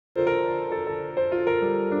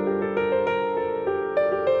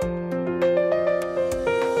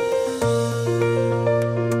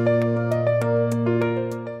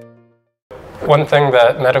One thing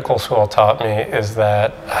that medical school taught me is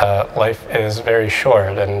that life is very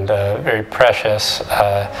short and very precious,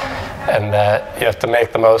 and that you have to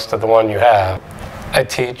make the most of the one you have. I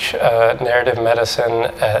teach narrative medicine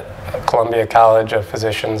at Columbia College of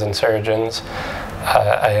Physicians and Surgeons.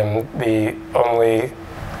 I am the only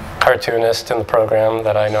cartoonist in the program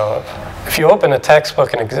that I know of. If you open a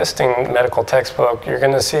textbook, an existing medical textbook, you're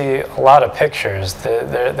going to see a lot of pictures.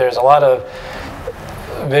 There's a lot of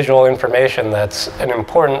visual information that's an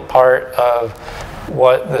important part of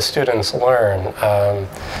what the students learn.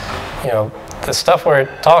 You know, the stuff we're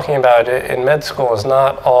talking about in med school is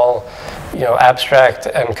not all, you know, abstract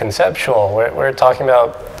and conceptual. We're talking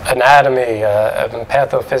about anatomy and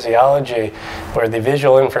pathophysiology, where the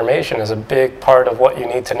visual information is a big part of what you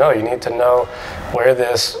need to know. You need to know where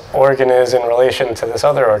this organ is in relation to this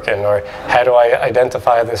other organ, or how do I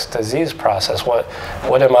identify this disease process? What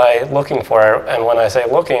am I looking for? And when I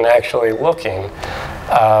say looking, actually looking.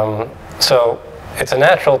 So it's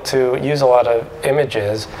natural to use a lot of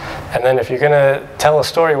images, and then if you're going to tell a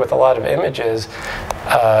story with a lot of images,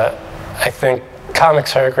 I think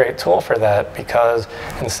comics are a great tool for that, because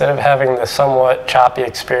instead of having this somewhat choppy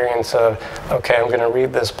experience of, okay, I'm going to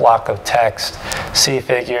read this block of text, see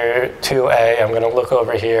figure 2A, I'm going to look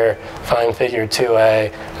over here, find figure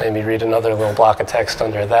 2A, maybe read another little block of text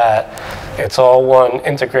under that. It's all one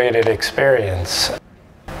integrated experience.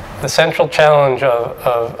 The central challenge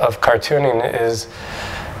of cartooning is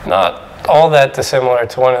not all that dissimilar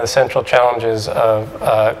to one of the central challenges of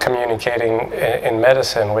communicating in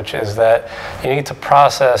medicine, which is that you need to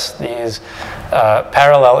process these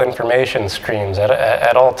parallel information streams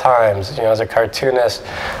at all times. You know, as a cartoonist,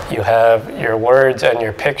 you have your words and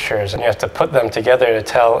your pictures, and you have to put them together to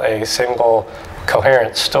tell a single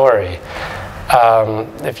coherent story.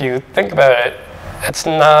 If you think about it, it's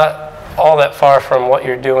not all that far from what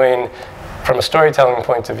you're doing from a storytelling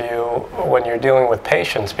point of view when you're dealing with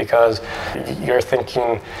patients, because you're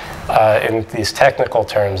thinking in these technical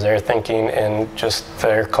terms, they're thinking in just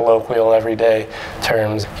their colloquial everyday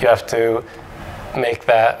terms. You have to make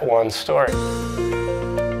that one story.